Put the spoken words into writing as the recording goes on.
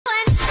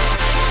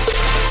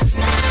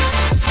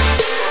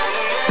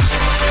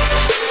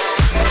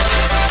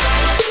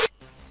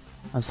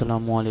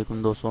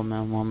अस्सलामुअलैकुम दोस्तों, मैं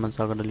मोहम्मद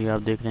सागर अली।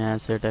 आप देख रहे हैं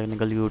ऐसे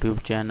टेक्निकल यूट्यूब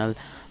चैनल।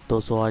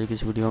 दोस्तों, आज की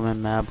इस वीडियो में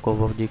मैं आपको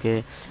पबजी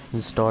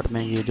के स्टार्ट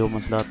में ये जो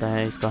मसला आता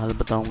है इसका हल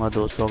बताऊंगा।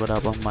 दोस्तों, अगर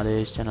आप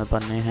हमारे इस चैनल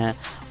पर नए हैं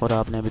और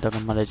आपने अभी तक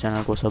हमारे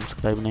चैनल को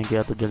सब्सक्राइब नहीं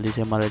किया तो जल्दी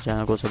से हमारे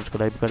चैनल को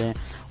सब्सक्राइब करें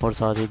और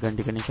साथ ही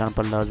घंटी के निशान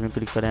पर लाजमी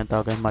क्लिक करें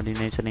ताकि हमारी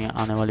नई से नई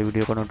आने वाली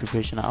वीडियो का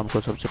नोटिफिकेशन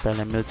आपको सबसे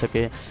पहले मिल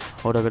सके।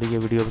 और अगर ये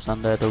वीडियो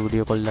पसंद आए तो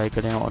वीडियो को लाइक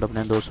करें और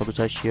अपने दोस्तों के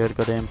साथ शेयर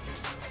करें।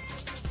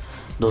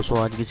 दोस्तों,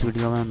 आज की इस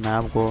वीडियो में मैं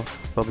आपको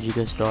पबजी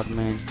के स्टार्ट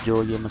में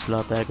जो ये मसला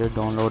आता है कि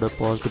download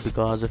paused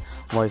because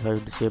wifi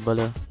disable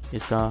है,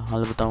 इसका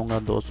हल बताऊंगा।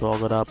 दोस्तों,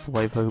 अगर आप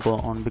वाईफाई को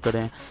ऑन भी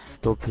करें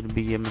तो फिर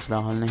भी ये मसला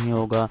हल नहीं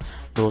होगा।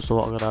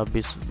 दोस्तों, अगर आप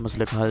इस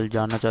मसले का हल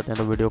जानना चाहते हैं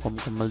तो वीडियो को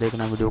मुकम्मल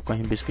देखना, वीडियो को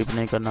कहीं भी स्किप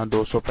नहीं करना।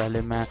 दोस्तों,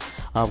 पहले मैं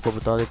आपको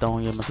बता देता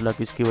हूँ ये मसला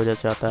किसकी वजह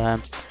से आता है।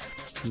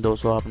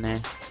 दोस्तों, आपने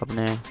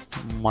अपने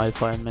माई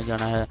फाइल में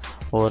जाना है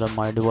और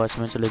माई डिवाइस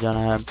में चले जाना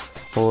है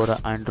और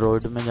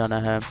एंड्रॉयड में जाना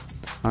है।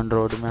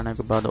 एंड्रॉयड में आने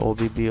के बाद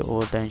OBB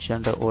और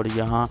टेंशन और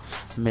यहाँ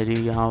मेरी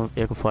यहाँ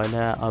एक फ़ाइल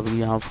है, अभी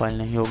यहाँ फ़ाइल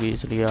नहीं होगी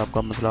इसलिए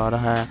आपका मसला आ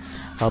रहा है।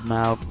 अब मैं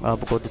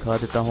आपको दिखा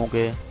देता हूँ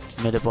कि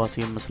मेरे पास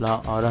ये मसला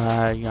आ रहा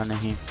है या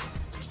नहीं।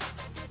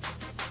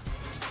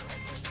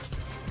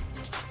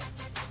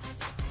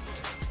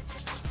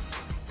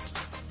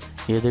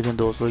 ये देखें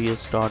दोस्तों, ये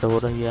स्टार्ट हो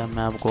रही है।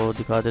 मैं आपको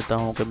दिखा देता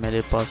हूँ कि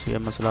मेरे पास ये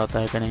मसला आता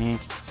है कि नहीं।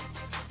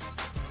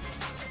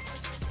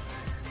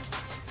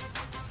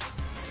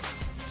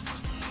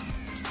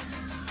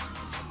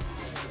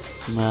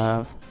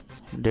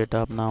 मैं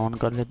डेटा अपना ऑन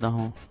कर लेता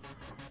हूँ।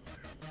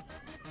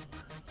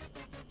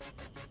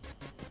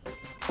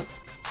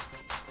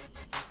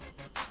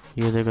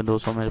 ये देखें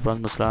दोस्तों, मेरे पास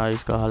मसला है,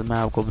 इसका हल मैं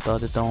आपको बता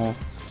देता हूँ।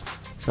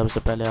 सबसे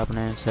पहले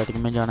आपने सेटिंग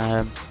में जाना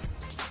है।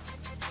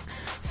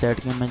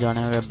 सेटिंग में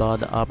जाने के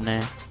बाद आपने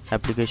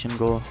एप्लीकेशन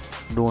को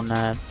ढूंढना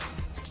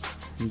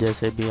है।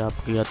 जैसे भी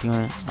आपकी आती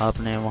हैं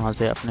आपने वहाँ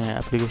से अपने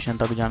एप्लीकेशन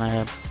तक जाना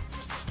है।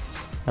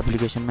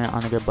 एप्लीकेशन में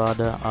आने के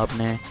बाद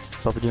आपने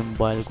पबजी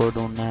मोबाइल को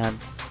ढूंढना है।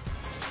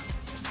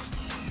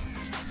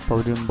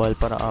 पबजी मोबाइल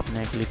पर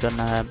आपने क्लिक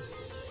करना है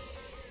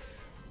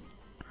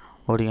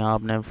और यहाँ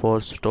आपने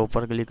फोर्स स्टॉप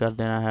पर क्लिक कर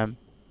देना है।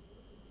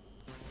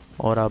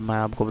 और अब मैं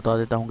आपको बता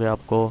देता हूँ कि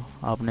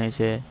आपने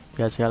इसे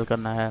कैसे हल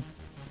करना है।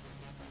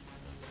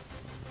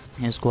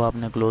 इसको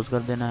आपने क्लोज़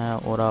कर देना है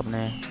और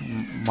आपने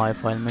माई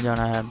फाइल में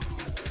जाना है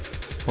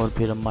और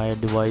फिर माई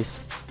डिवाइस।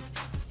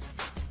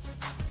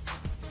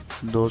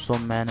 दोस्तों,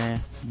 मैंने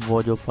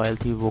वो जो फाइल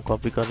थी वो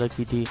कॉपी कर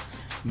रखी थी,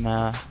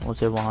 मैं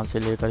उसे वहाँ से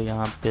लेकर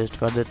यहाँ पेस्ट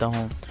कर देता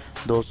हूँ।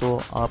 दोस्तों,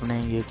 आपने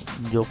ये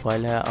जो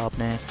फाइल है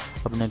आपने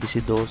अपने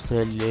किसी दोस्त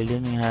से ले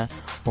लेनी है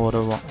और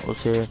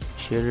उसे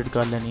शेयर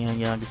कर लेनी है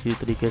या किसी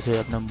तरीके से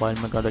अपने मोबाइल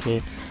में कर के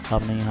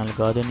आपने यहाँ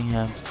लगा देनी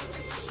है।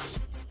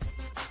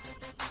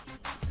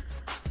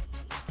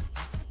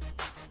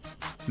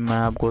 मैं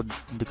आपको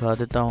दिखा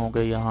देता हूँ कि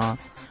यहाँ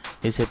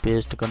इसे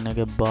पेस्ट करने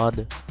के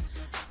बाद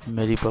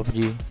मेरी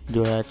पबजी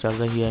जो है चल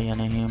रही है या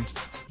नहीं।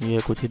 ये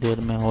कुछ ही देर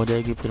में हो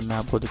जाएगी, फिर मैं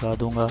आपको दिखा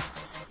दूँगा।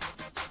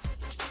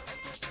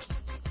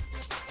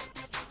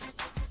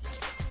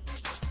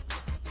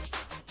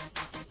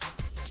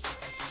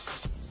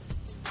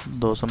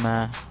 दोस्तों,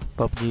 मैं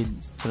पबजी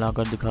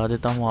चलाकर दिखा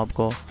देता हूँ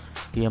आपको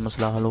कि यह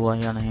मसला हल हुआ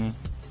या नहीं।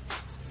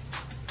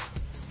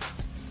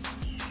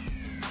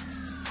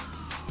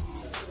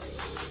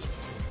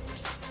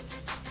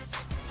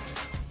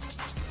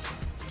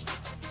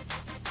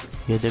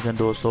 ये देखें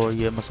दोस्तों,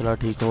 ये मसला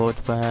ठीक हो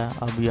चुका है,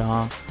 अब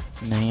यहाँ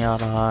नहीं आ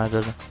रहा है।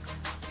 अगर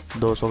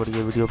दोस्तों, अगर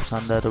ये वीडियो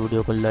पसंद आए तो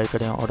वीडियो को लाइक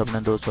करें और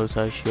अपने दोस्तों के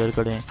साथ शेयर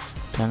करें।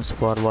 Thanks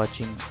for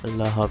watching.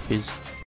 अल्लाह हाफिज़।